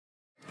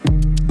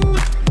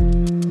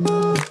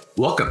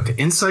Welcome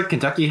to Inside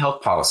Kentucky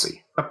Health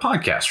Policy, a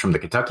podcast from the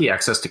Kentucky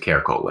Access to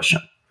Care Coalition.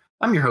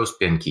 I'm your host,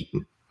 Ben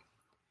Keaton.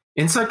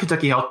 Inside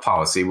Kentucky Health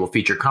Policy will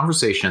feature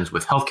conversations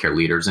with healthcare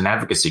leaders and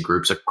advocacy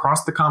groups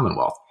across the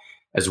Commonwealth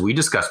as we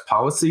discuss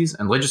policies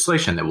and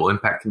legislation that will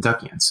impact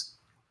Kentuckians.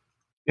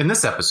 In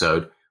this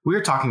episode, we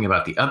are talking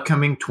about the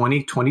upcoming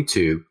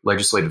 2022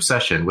 legislative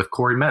session with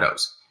Cory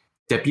Meadows,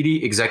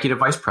 Deputy Executive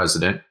Vice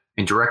President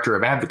and Director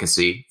of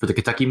Advocacy for the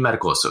Kentucky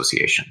Medical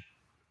Association.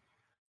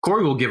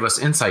 Cory will give us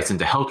insights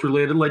into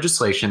health-related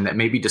legislation that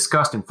may be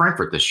discussed in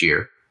Frankfort this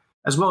year,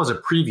 as well as a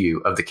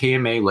preview of the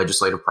KMA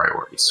legislative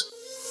priorities.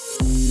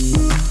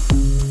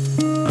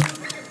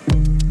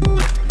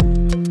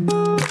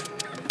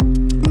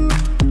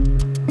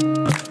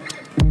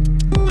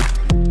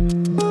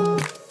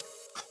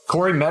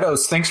 Cory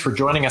Meadows, thanks for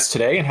joining us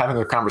today and having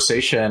a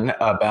conversation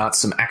about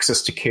some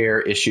access to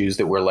care issues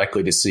that we're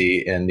likely to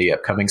see in the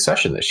upcoming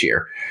session this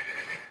year.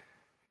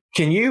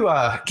 Can you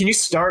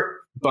start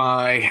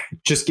by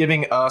just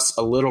giving us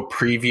a little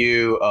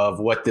preview of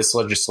what this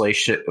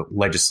legislative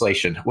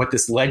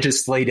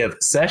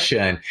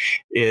session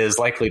is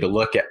likely to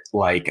look at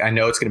like? I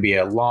know it's going to be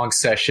a long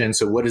session,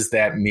 so what does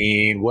that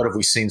mean? What have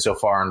we seen so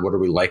far, and what are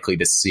we likely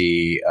to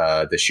see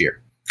this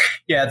year?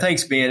 Yeah,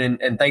 thanks, Ben,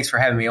 and thanks for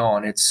having me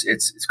on.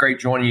 It's great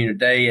joining you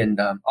today, and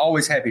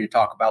always happy to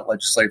talk about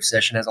legislative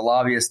session. As a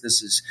lobbyist,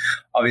 this is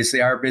obviously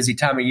our busy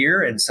time of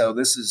year, and so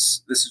this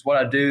is what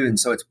I do, and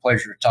so it's a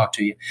pleasure to talk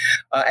to you.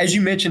 As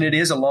you mentioned, it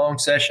is a long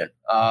session,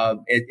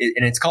 and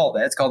it's called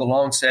that. It's called the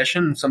long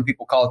session. Some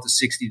people call it the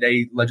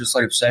 60-day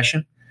legislative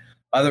session.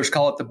 Others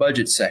call it the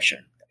budget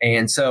session.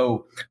 And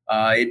so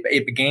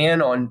it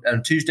began on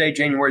Tuesday,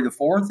 January the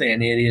 4th,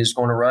 and it is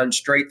going to run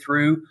straight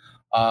through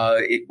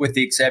with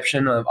the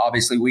exception of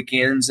obviously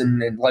weekends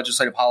and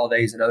legislative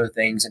holidays and other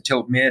things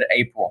until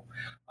mid-April,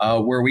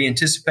 where we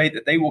anticipate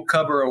that they will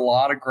cover a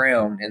lot of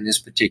ground in this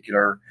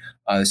particular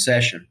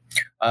session.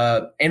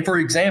 And for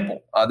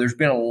example, there's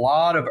been a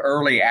lot of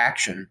early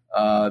action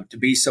to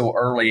be so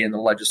early in the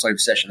legislative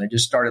session. They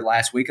just started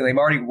last week and they've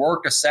already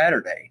worked a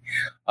Saturday,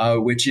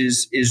 which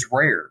is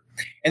rare.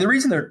 And the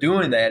reason they're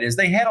doing that is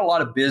they had a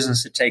lot of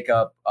business to take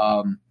up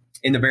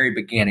in the very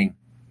beginning.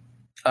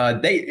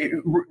 They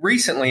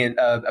recently,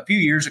 a couple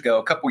years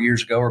ago,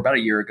 or about a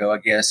year ago, I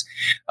guess,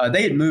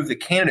 they had moved the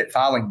candidate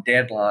filing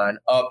deadline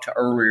up to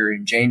earlier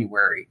in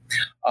January.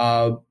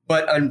 But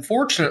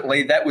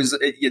unfortunately,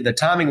 the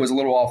timing was a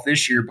little off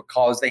this year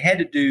because they had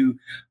to do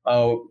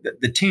the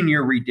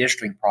 10-year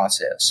redistricting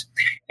process.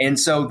 And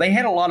so they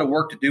had a lot of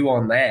work to do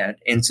on that.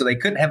 And so they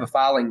couldn't have a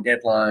filing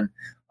deadline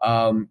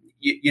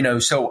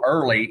so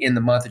early in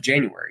the month of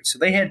January. So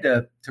they had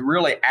to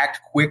really act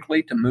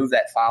quickly to move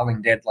that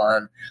filing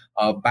deadline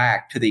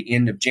back to the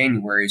end of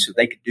January so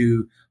they could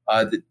do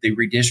the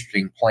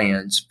redistricting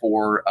plans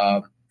for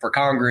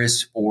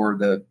Congress, for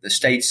the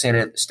state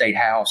Senate, the state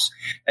House,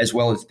 as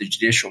well as the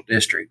judicial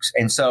districts.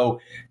 And so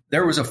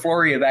there was a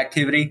flurry of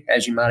activity,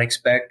 as you might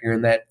expect,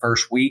 during that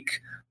first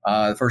week.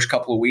 The first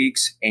couple of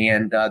weeks,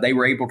 and they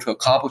were able to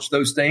accomplish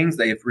those things.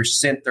 They have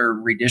sent their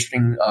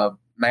redistricting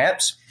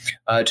maps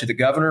to the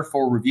governor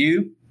for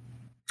review.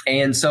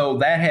 And so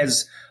that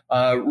has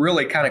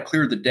really kind of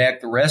cleared the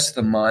deck the rest of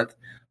the month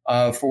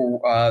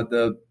for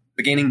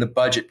beginning the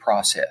budget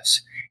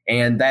process.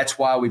 And that's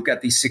why we've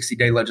got these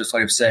 60-day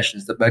legislative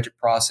sessions. The budget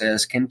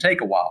process can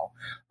take a while.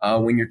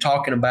 When you're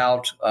talking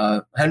about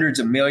hundreds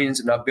of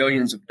millions, if not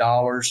billions of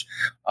dollars,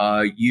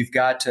 you've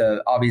got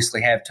to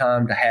obviously have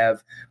time to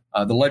have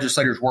the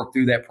legislators work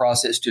through that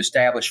process to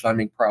establish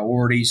funding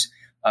priorities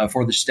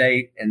for the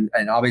state.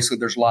 And obviously,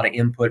 there's a lot of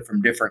input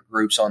from different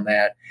groups on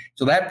that.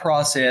 So that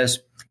process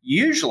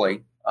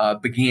usually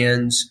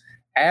begins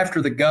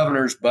after the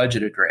governor's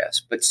budget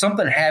address. But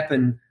something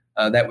happened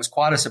that was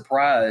quite a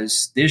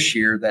surprise this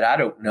year that I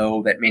don't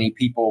know that many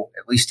people,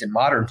 at least in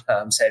modern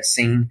times, have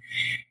seen.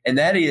 And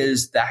that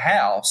is the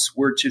House,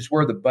 which is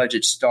where the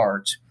budget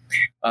starts.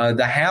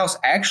 The House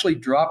actually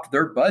dropped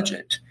their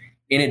budget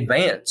in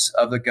advance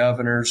of the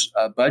governor's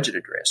budget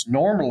address.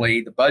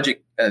 Normally,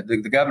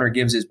 the governor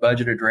gives his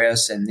budget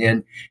address and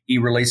then he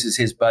releases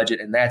his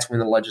budget, and that's when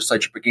the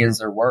legislature begins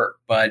their work.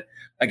 But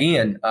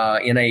again,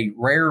 in a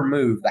rare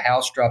move, the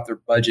House dropped their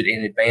budget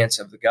in advance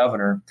of the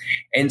governor.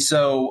 And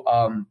so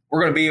we're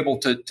going to be able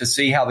to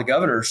see how the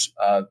governor's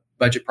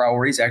budget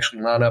priorities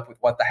actually line up with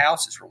what the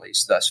House has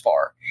released thus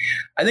far.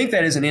 I think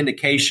that is an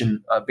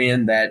indication,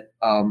 Ben, that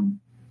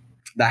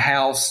the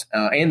House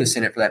and the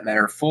Senate, for that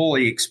matter,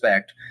 fully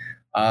expect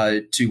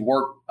to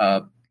work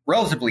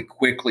relatively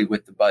quickly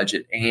with the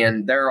budget.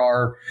 And there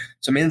are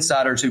some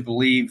insiders who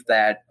believe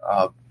that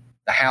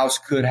the House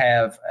could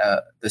have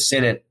the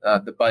Senate,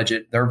 the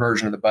budget, their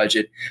version of the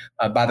budget,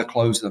 by the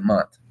close of the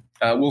month.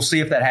 We'll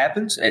see if that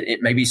happens.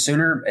 It may be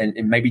sooner and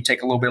it maybe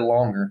take a little bit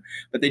longer,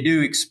 but they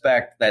do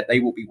expect that they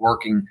will be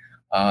working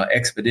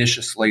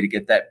expeditiously to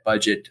get that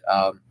budget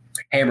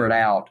hammered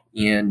out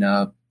in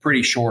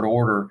pretty short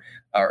order,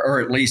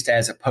 or at least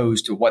as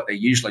opposed to what they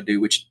usually do,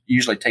 which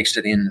usually takes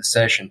to the end of the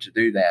session to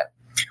do that.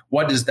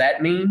 What does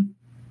that mean?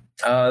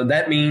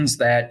 that means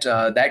that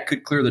that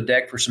could clear the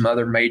deck for some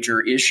other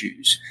major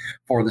issues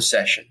for the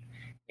session.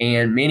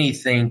 And many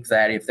think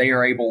that if they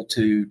are able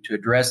to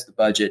address the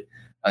budget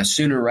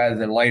sooner rather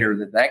than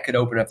later, that could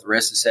open up the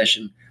rest of the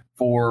session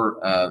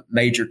for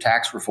major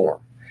tax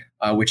reform,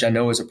 which I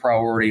know is a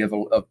priority of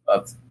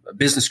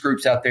business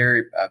groups out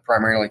there,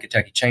 primarily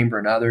Kentucky Chamber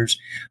and others.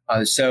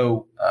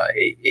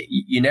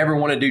 You never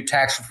want to do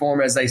tax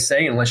reform, as they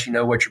say, unless you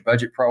know what your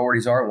budget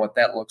priorities are and what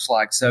that looks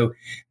like. So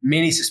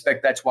many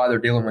suspect that's why they're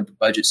dealing with the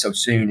budget so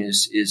soon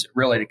is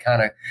really to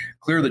kind of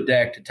clear the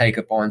deck to take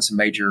up on some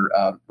major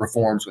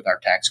reforms with our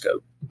tax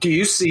code. Do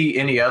you see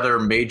any other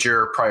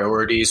major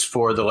priorities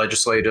for the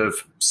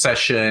legislative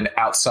session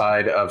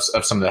outside of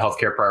some of the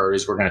healthcare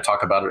priorities we're going to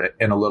talk about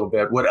in a little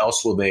bit? What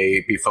else will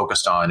they be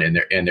focused on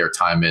in their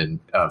time in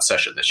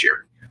session this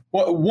year?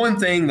 Well, one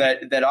thing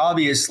that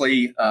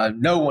obviously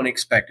no one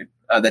expected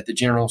that the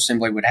General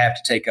Assembly would have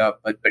to take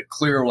up, but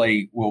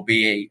clearly will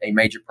be a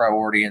major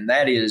priority, and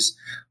that is,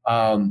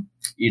 to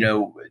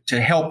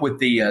help with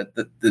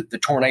the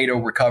tornado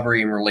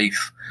recovery and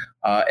relief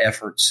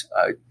efforts.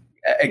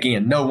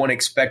 Again, no one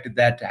expected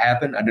that to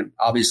happen.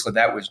 Obviously,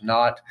 that was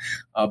not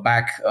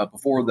back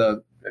before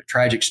the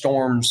tragic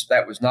storms.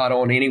 That was not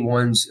on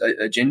anyone's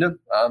agenda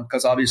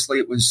because obviously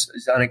it was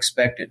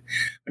unexpected.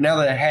 But now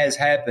that it has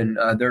happened,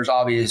 there's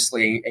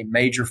obviously a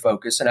major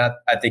focus, and I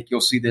think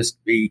you'll see this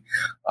be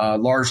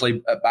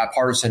largely a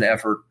bipartisan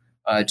effort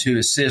to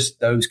assist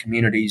those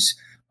communities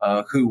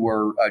who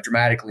were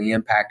dramatically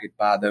impacted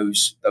by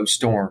those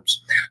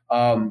storms.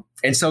 And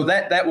so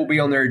that will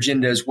be on their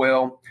agenda as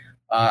well.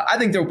 I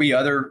think there'll be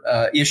other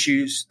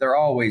issues. There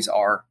always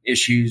are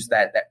issues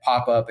that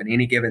pop up in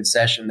any given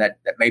session that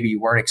maybe you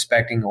weren't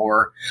expecting,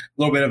 or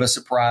a little bit of a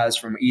surprise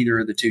from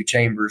either of the two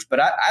chambers. But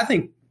I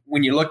think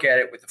when you look at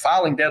it with the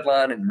filing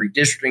deadline and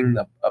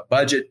redistricting, a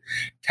budget,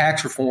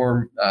 tax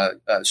reform,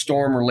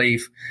 storm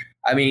relief,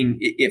 I mean,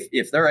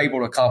 if they're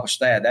able to accomplish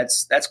that,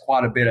 that's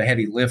quite a bit of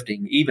heavy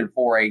lifting, even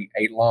for a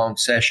long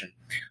session.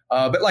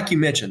 But like you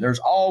mentioned, there's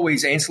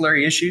always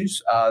ancillary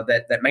issues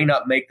that may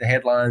not make the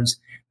headlines,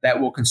 that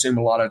will consume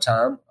a lot of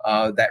time,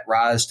 that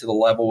rise to the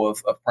level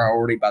of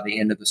priority by the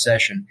end of the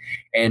session.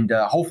 And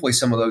hopefully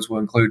some of those will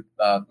include,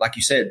 like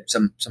you said,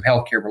 some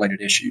healthcare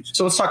related issues.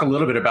 So let's talk a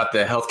little bit about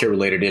the healthcare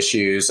related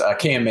issues.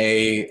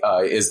 KMA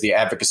is the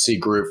advocacy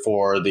group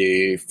for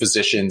the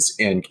physicians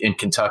in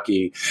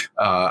Kentucky.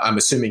 I'm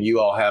assuming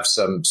you all have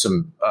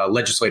some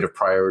legislative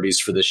priorities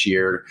for this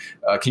year.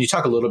 Can you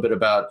talk a little bit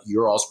about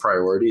your all's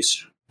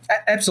priorities?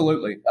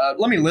 Absolutely.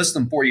 Let me list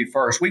them for you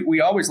first. We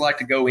always like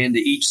to go into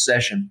each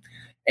session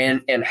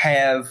and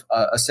have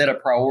a set of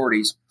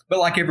priorities. But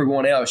like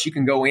everyone else, you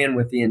can go in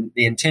with the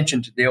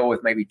intention to deal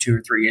with maybe 2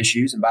 or 3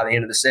 issues, and by the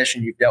end of the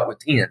session, you've dealt with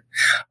 10.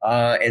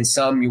 And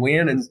some you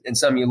win and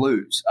some you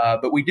lose.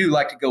 But we do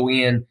like to go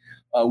in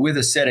with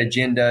a set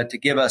agenda to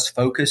give us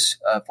focus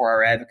for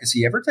our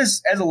advocacy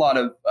efforts, as a lot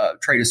of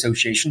trade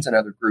associations and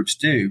other groups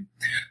do.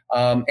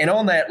 And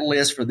on that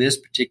list for this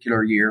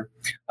particular year,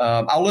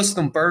 I'll list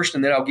them first,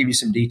 and then I'll give you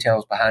some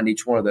details behind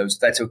each one of those, if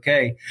that's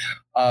okay.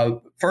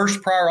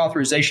 First, prior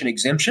authorization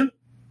exemption,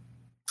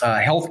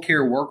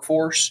 healthcare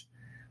workforce,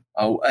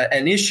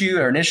 an issue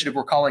or initiative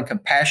we're calling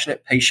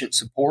compassionate patient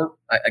support.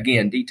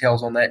 Again,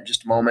 details on that in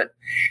just a moment.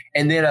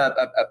 And then a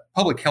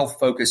public health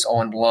focus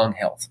on lung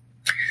health.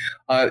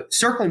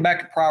 Circling back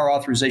to prior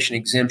authorization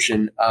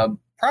exemption,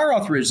 prior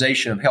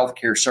authorization of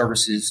healthcare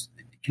services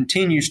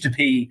continues to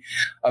be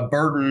a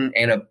burden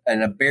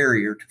and a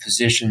barrier to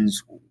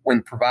physicians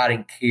when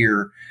providing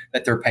care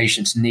that their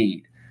patients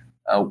need.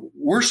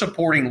 We're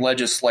supporting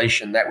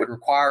legislation that would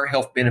require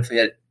health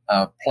benefit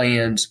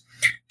plans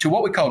to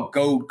what we call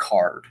gold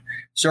card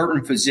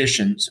certain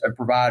physicians and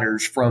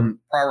providers from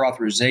prior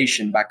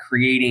authorization by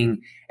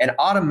creating an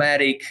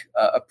automatic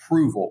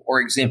approval or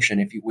exemption,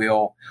 if you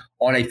will,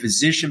 on a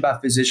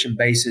physician-by-physician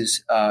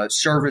basis,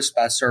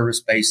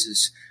 service-by-service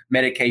basis,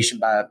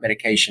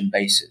 medication-by-medication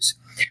basis.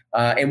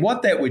 And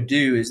what that would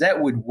do is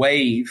that would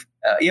waive,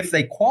 if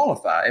they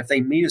qualify, if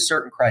they meet a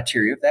certain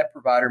criteria, if that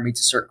provider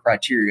meets a certain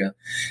criteria,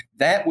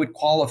 that would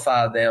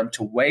qualify them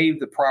to waive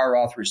the prior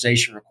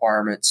authorization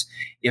requirements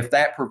if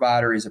that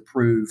provider is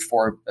approved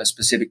for a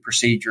specific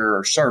procedure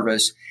or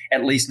service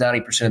at least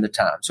 90% of the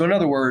time. So in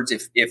other words,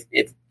 if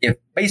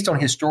based on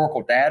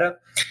historical data,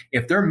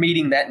 if they're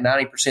meeting that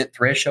 90%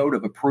 threshold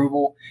of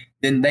approval,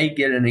 then they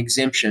get an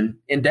exemption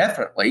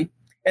indefinitely,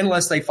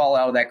 unless they fall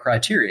out of that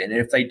criteria. And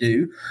if they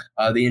do,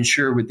 the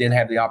insurer would then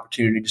have the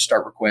opportunity to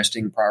start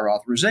requesting prior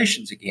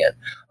authorizations again.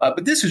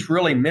 But this is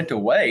really meant a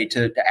way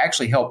to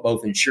actually help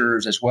both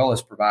insurers as well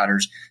as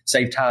providers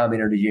save time,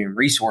 energy, and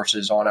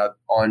resources on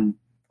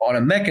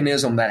a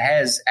mechanism that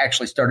has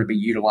actually started to be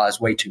utilized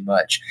way too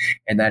much,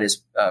 and that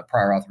is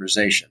prior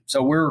authorization.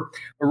 So we're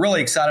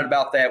really excited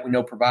about that. We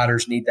know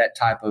providers need that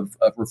type of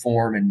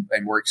reform,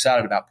 and we're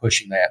excited about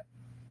pushing that.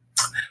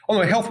 On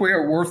the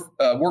healthcare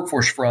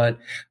workforce front,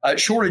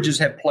 shortages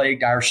have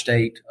plagued our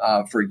state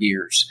for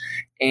years.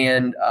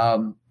 And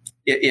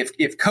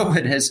if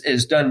COVID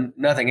has done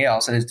nothing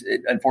else, and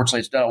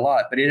unfortunately it's done a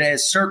lot, but it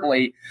has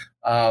certainly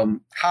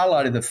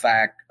highlighted the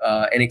fact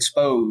and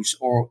exposed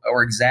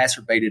or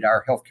exacerbated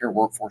our healthcare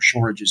workforce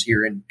shortages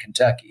here in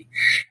Kentucky.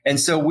 And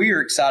so we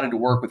are excited to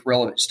work with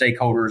relevant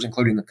stakeholders,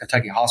 including the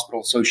Kentucky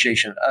Hospital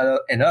Association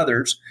and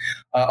others,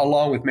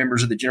 along with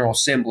members of the General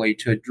Assembly,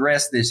 to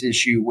address this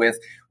issue with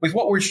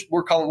what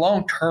we're calling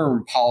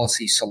long-term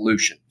policy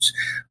solutions.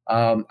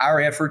 Our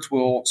efforts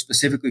will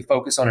specifically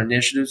focus on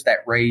initiatives that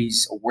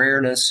raise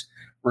awareness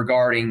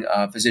regarding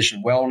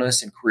physician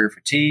wellness and career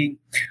fatigue,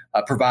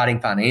 providing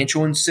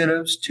financial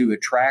incentives to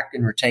attract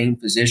and retain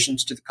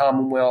physicians to the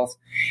Commonwealth,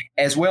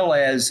 as well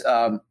as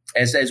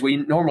we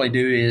normally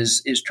do,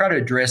 is try to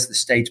address the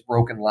state's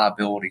broken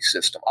liability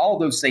system. All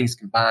of those things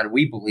combined,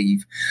 we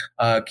believe,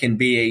 can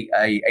be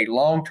a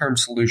long-term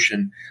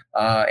solution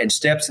and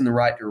steps in the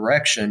right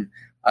direction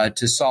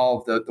to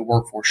solve the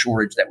workforce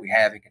shortage that we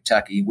have in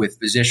Kentucky with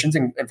physicians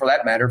and for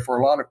that matter, for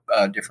a lot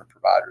of different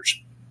providers.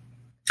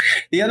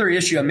 The other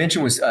issue I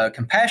mentioned was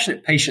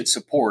compassionate patient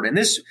support, and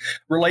this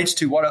relates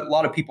to what a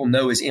lot of people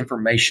know as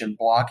information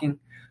blocking.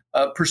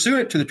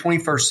 Pursuant to the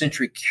 21st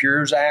Century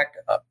Cures Act,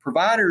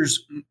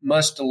 providers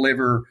must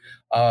deliver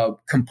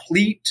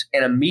complete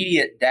and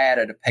immediate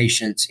data to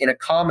patients in a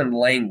common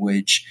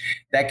language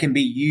that can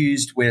be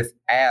used with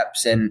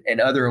apps and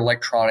other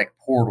electronic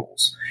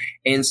portals.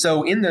 And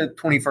so in the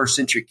 21st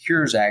Century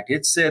Cures Act,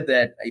 it said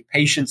that a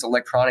patient's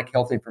electronic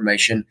health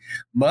information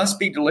must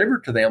be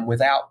delivered to them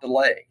without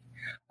delay.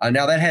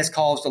 Now, that has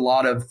caused a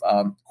lot of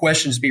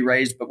questions to be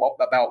raised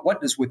about what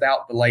does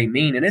without delay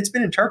mean? And it's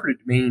been interpreted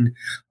to mean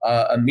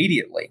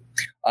immediately.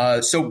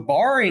 So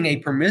barring a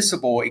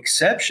permissible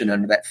exception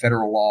under that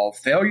federal law,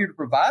 failure to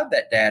provide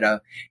that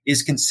data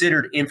is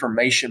considered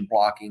information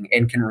blocking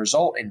and can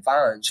result in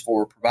fines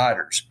for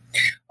providers.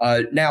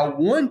 Now,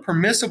 one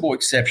permissible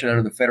exception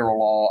under the federal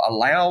law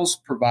allows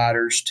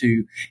providers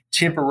to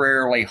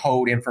temporarily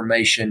hold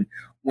information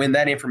when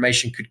that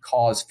information could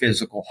cause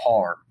physical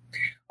harm.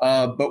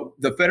 But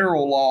the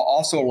federal law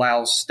also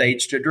allows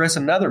states to address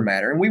another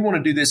matter, and we want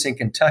to do this in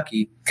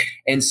Kentucky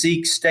and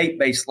seek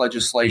state-based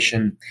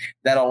legislation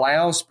that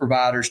allows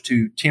providers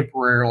to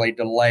temporarily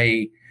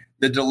delay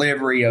the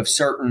delivery of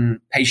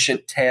certain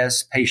patient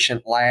tests,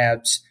 patient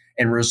labs,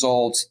 and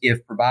results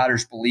if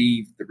providers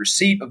believe the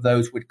receipt of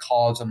those would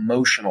cause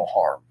emotional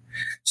harm.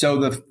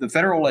 So the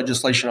federal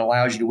legislation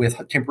allows you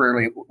to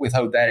temporarily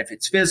withhold that if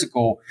it's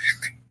physical.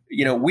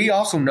 You know, we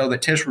also know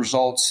that test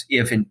results,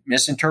 if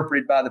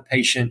misinterpreted by the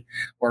patient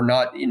or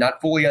not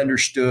fully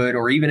understood,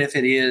 or even if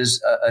it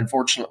is,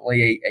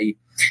 unfortunately,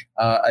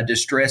 a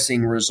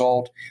distressing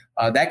result,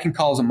 that can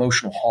cause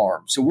emotional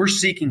harm. So we're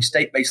seeking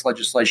state-based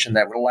legislation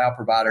that would allow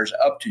providers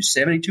up to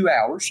 72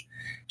 hours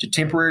to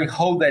temporarily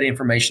hold that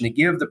information, to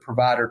give the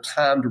provider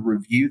time to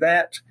review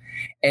that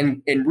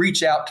and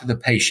reach out to the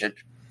patient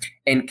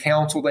and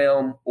counsel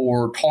them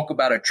or talk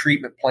about a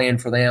treatment plan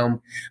for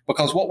them.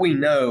 Because what we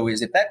know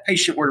is if that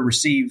patient were to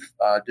receive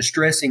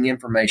distressing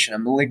information, a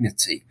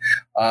malignancy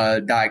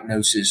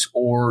diagnosis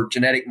or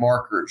genetic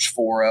markers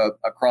for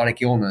a chronic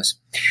illness,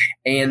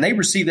 and they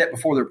receive that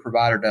before their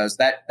provider does,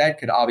 that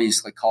could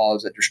obviously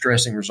cause a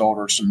distressing result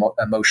or some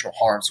emotional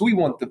harm. So we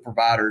want the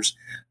providers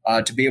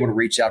to be able to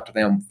reach out to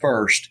them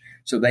first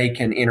so they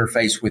can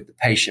interface with the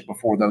patient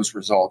before those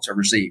results are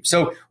received.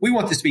 So we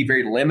want this to be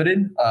very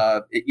limited.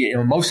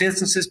 In most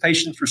instances,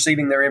 patients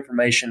receiving their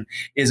information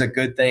is a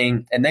good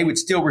thing, and they would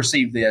still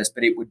receive this,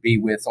 but it would be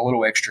with a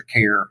little extra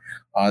care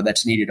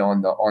that's needed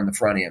on the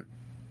front end.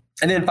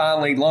 And then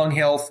finally, lung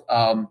health.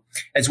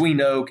 As we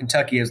know,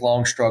 Kentucky has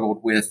long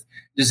struggled with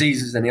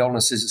diseases and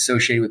illnesses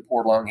associated with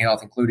poor lung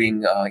health,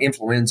 including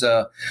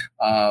influenza,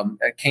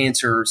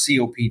 cancer,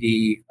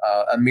 COPD,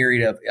 a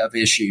myriad of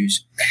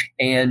issues.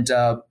 And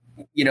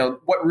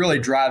what really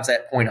drives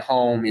that point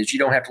home is you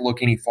don't have to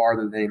look any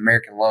farther than the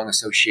American Lung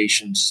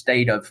Association's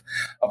state of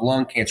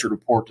lung cancer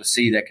report to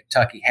see that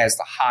Kentucky has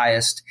the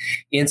highest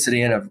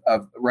incident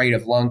of rate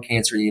of lung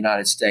cancer in the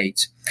United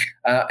States.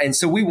 And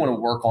so we want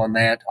to work on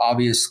that,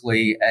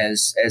 obviously,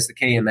 as the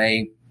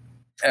KMA.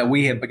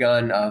 We have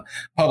begun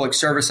public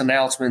service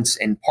announcements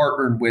and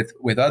partnered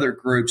with other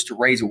groups to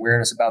raise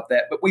awareness about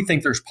that. But we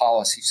think there's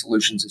policy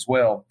solutions as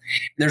well.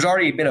 There's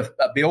already been a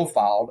bill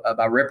filed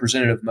by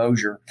Representative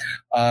Mosier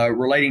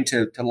relating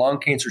to lung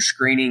cancer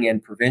screening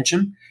and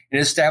prevention. It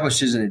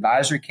establishes an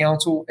advisory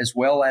council as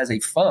well as a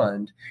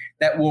fund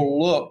that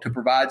will look to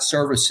provide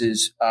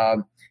services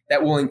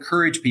that will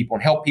encourage people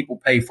and help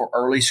people pay for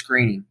early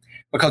screening,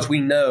 because we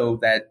know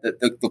that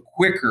the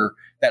quicker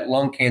that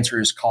lung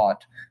cancer is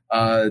caught,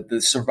 the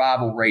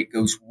survival rate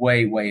goes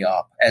way, way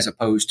up as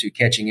opposed to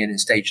catching it in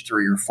stage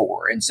 3 or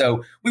 4. And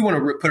so we want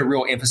to put a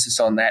real emphasis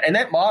on that. And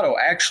that motto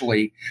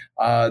actually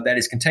that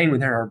is contained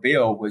within our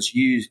bill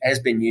has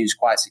been used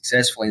quite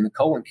successfully in the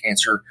colon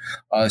cancer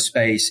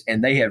space,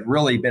 and they have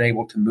really been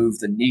able to move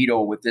the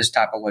needle with this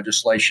type of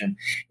legislation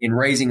in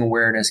raising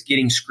awareness,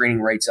 getting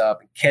screening rates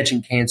up, and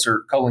catching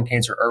colon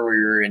cancer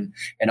earlier, and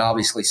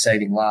obviously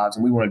saving lives.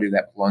 And we want to do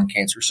that with lung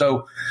cancer.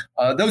 So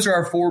those are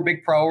our 4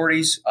 big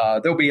priorities.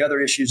 There'll be other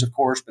issues, of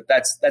course, but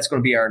that's going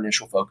to be our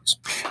initial focus.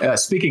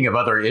 Speaking of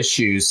other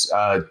issues,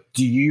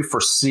 do you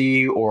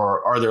foresee,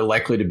 or are there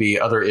likely to be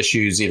other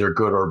issues, either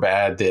good or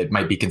bad, that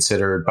might be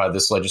considered by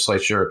this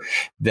legislature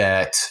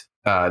that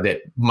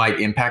might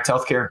impact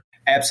healthcare?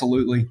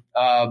 Absolutely.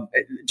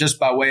 Just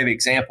by way of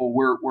example,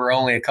 we're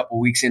only a couple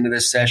of weeks into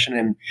this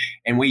session,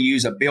 and we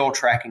use a bill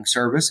tracking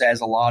service,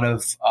 as a lot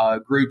of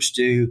groups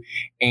do.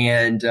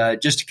 And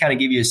just to kind of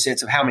give you a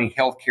sense of how many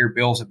healthcare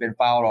bills have been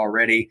filed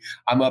already,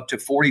 I'm up to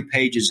 40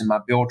 pages in my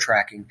bill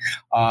tracking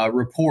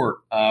report,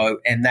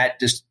 and that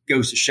just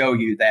goes to show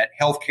you that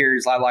healthcare,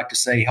 as I like to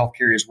say,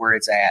 healthcare is where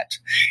it's at.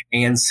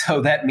 And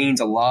so that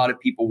means a lot of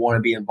people want to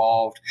be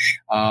involved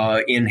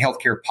in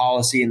healthcare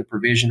policy and the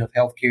provision of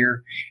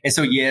healthcare. And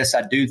so, yes,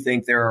 I do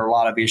think there are a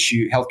lot of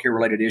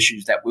healthcare-related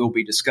issues that will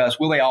be discussed.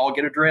 Will they all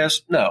get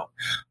addressed? No.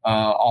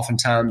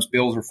 Oftentimes,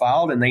 bills are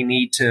filed, and they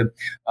need to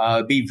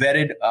be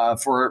vetted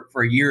for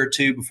a year or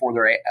two before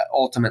they're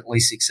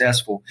ultimately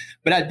successful.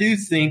 But I do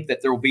think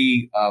that there will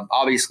be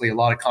obviously a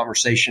lot of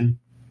conversation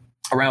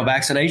around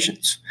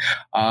vaccinations.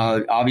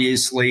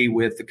 Obviously,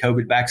 with the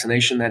COVID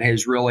vaccination, that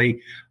has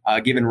really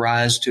given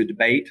rise to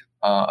debate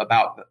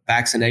about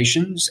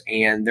vaccinations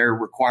and their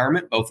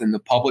requirement, both in the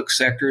public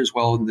sector as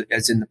well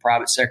as in the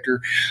private sector.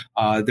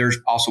 There's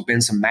also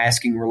been some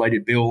masking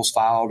related bills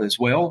filed as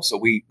well. So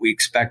we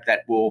expect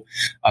that will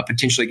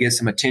potentially get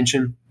some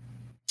attention.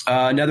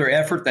 Another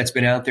effort that's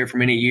been out there for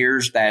many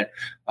years that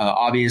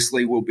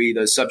obviously will be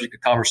the subject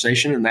of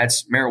conversation, and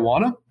that's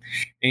marijuana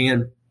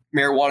and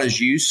marijuana's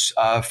use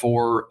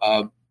for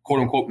quote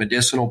unquote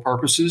medicinal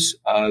purposes.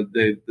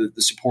 The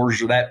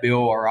supporters of that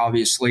bill are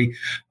obviously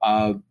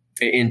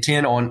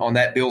intent on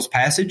that bill's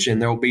passage,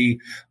 and there will be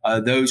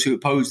those who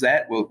oppose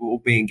that will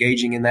be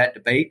engaging in that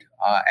debate,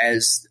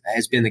 as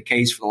has been the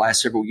case for the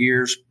last several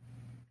years.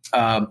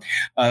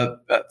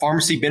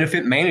 Pharmacy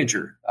benefit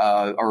manager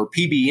or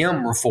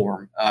PBM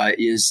reform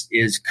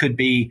could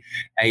be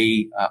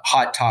a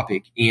hot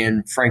topic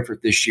in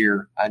Frankfort this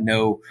year. I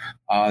know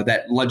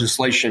that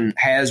legislation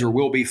has or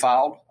will be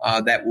filed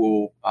that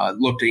will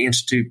look to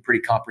institute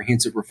pretty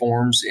comprehensive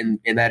reforms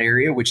in that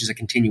area, which is a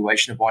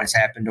continuation of what has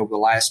happened over the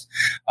last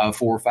 4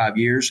 or 5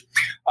 years.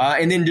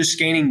 And then just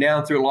scanning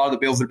down through a lot of the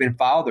bills that have been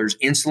filed, there's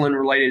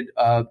insulin-related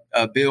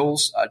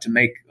bills to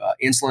make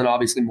insulin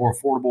obviously more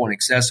affordable and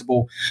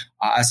accessible.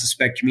 I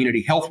suspect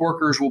community health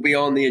workers will be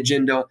on the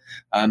agenda.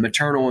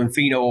 Maternal and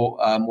fetal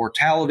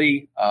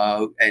mortality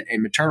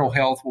and maternal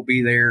health will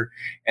be there.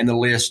 And the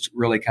list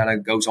really kind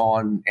of goes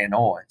on and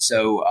on.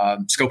 So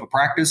scope of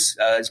practice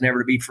is never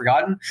to be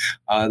forgotten.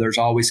 There's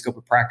always scope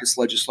of practice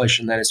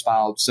legislation that is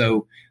filed.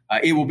 So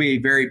it will be a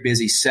very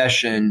busy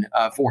session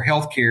for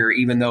healthcare,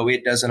 even though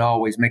it doesn't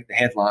always make the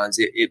headlines.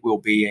 It will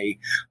be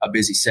a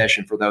busy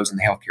session for those in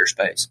the healthcare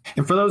space.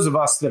 And for those of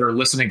us that are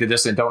listening to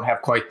this and don't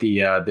have quite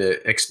the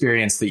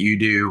experience that you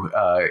do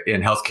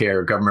in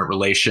healthcare government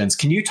relations,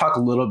 can you talk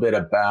a little bit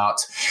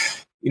about,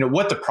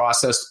 what the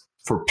process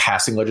for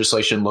passing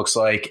legislation looks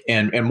like,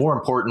 and more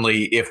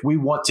importantly, if we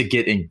want to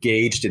get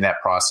engaged in that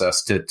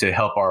process to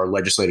help our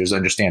legislators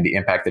understand the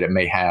impact that it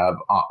may have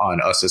on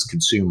us as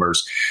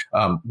consumers,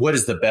 what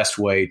is the best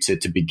way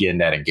to begin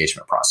that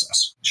engagement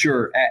process?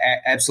 Sure.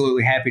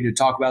 Absolutely happy to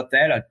talk about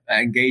that.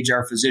 I engage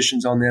our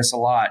physicians on this a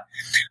lot.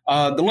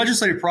 The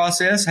legislative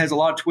process has a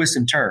lot of twists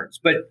and turns,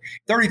 but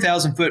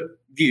 30,000 foot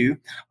view,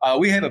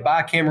 we have a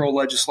bicameral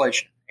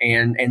legislation.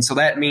 And so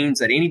that means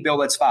that any bill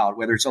that's filed,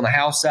 whether it's on the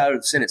House side or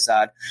the Senate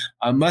side,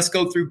 must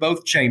go through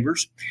both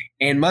chambers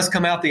and must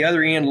come out the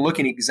other end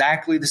looking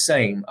exactly the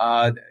same,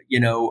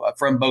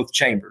 from both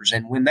chambers.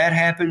 And when that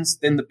happens,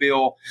 then the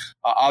bill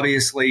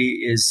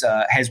obviously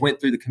has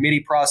went through the committee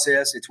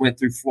process. It's went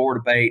through floor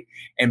debate,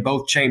 and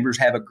both chambers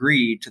have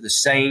agreed to the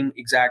same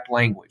exact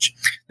language.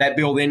 That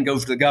bill then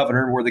goes to the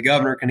governor, where the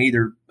governor can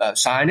either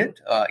sign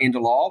it into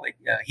law,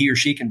 he or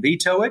she can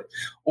veto it,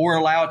 or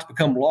allow it to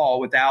become law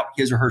without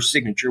his or her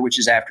signature, which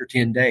is after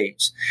 10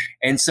 days.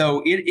 And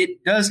so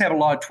it does have a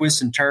lot of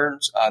twists and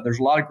turns. There's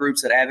a lot of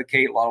groups that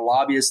advocate, a lot of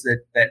lobbyists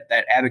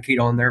that advocate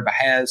on their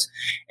behalves.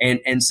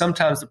 And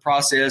sometimes the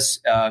process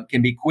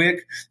can be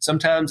quick.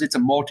 Sometimes it's a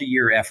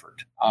multi-year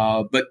effort.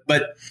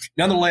 But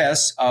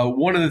nonetheless,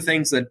 one of the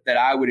things that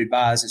I would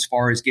advise as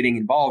far as getting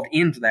involved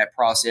into that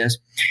process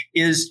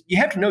is you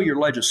have to know your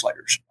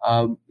legislators.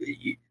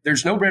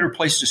 There's no better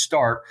place to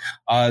start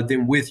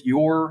than with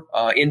your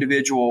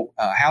individual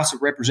House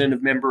of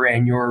Representative member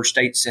and your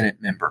state Senate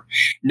member.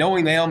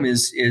 Knowing them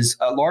is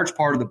a large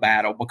part of the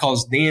battle,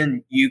 because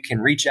then you can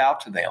reach out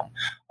to them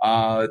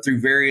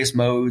through various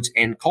modes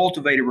and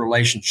cultivate a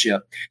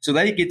relationship, so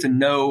they get to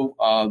know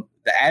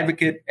the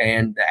advocate,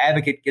 and the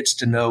advocate gets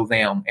to know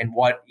them and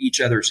what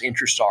each other's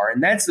interests are.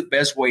 And that's the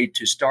best way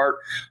to start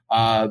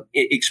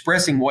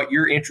expressing what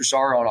your interests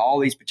are on all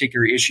these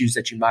particular issues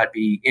that you might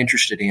be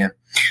interested in.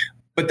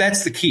 But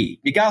that's the key.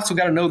 You also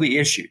got to know the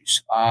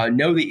issues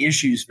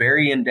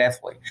very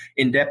in-depthly,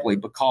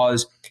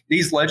 because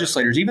these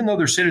legislators, even though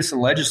they're citizen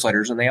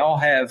legislators and they all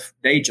have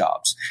day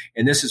jobs,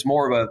 and this is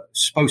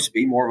supposed to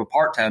be more of a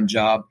part-time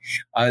job,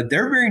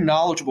 they're very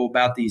knowledgeable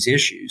about these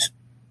issues.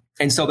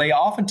 And so they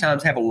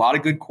oftentimes have a lot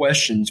of good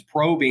questions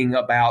probing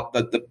about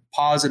the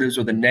positives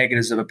or the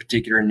negatives of a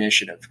particular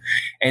initiative.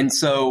 And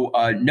so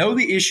know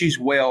the issues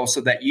well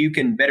so that you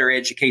can better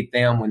educate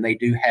them when they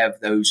do have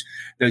those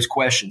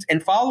questions,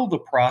 and follow the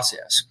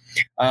process.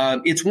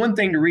 It's one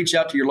thing to reach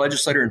out to your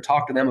legislator and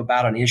talk to them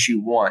about an issue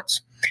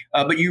once.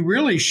 But you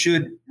really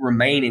should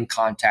remain in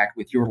contact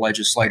with your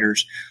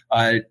legislators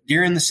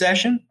during the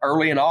session,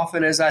 early and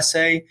often, as I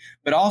say,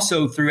 but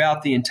also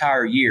throughout the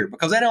entire year,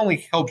 because that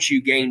only helps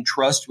you gain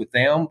trust with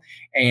them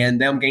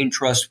and them gain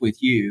trust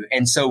with you.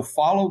 And so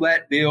follow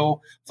that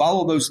bill,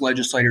 follow those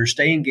legislators,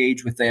 stay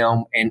engaged with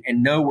them, and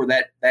know where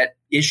that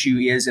issue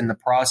is in the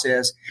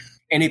process.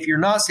 And if you're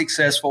not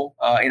successful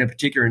in a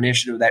particular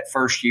initiative that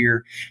first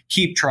year,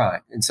 keep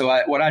trying. And so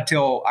what I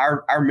tell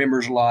our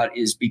members a lot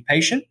is be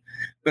patient,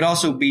 but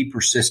also be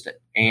persistent.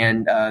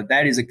 And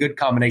that is a good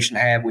combination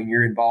to have when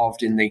you're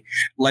involved in the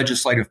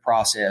legislative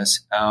process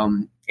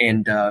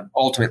and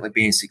ultimately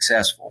being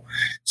successful.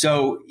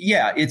 So,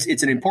 yeah,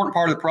 it's an important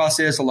part of the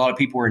process. A lot of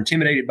people are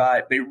intimidated by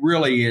it, but it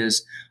really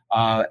is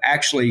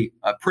actually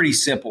pretty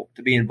simple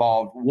to be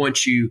involved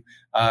once you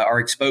are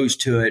exposed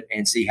to it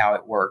and see how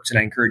it works. And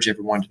I encourage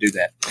everyone to do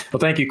that. Well,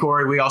 thank you,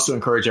 Cory. We also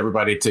encourage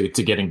everybody to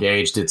get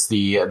engaged. It's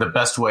the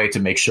best way to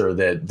make sure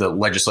that the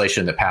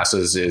legislation that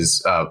passes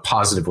is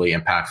positively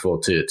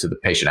impactful to the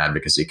patient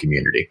advocacy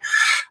community.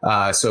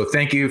 So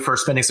thank you for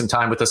spending some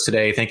time with us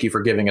today. Thank you for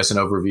giving us an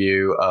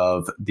overview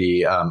of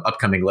the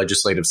upcoming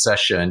legislative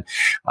session.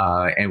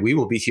 And we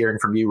will be hearing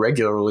from you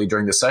regularly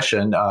during the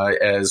session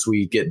as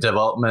we get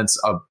developments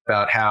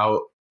about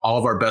how all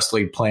of our best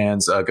laid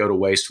plans go to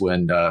waste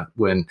when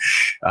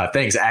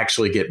things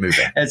actually get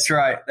moving. That's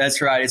right.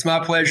 It's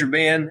my pleasure,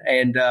 Ben,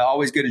 and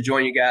always good to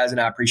join you guys,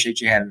 and I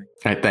appreciate you having me.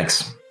 All right,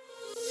 thanks.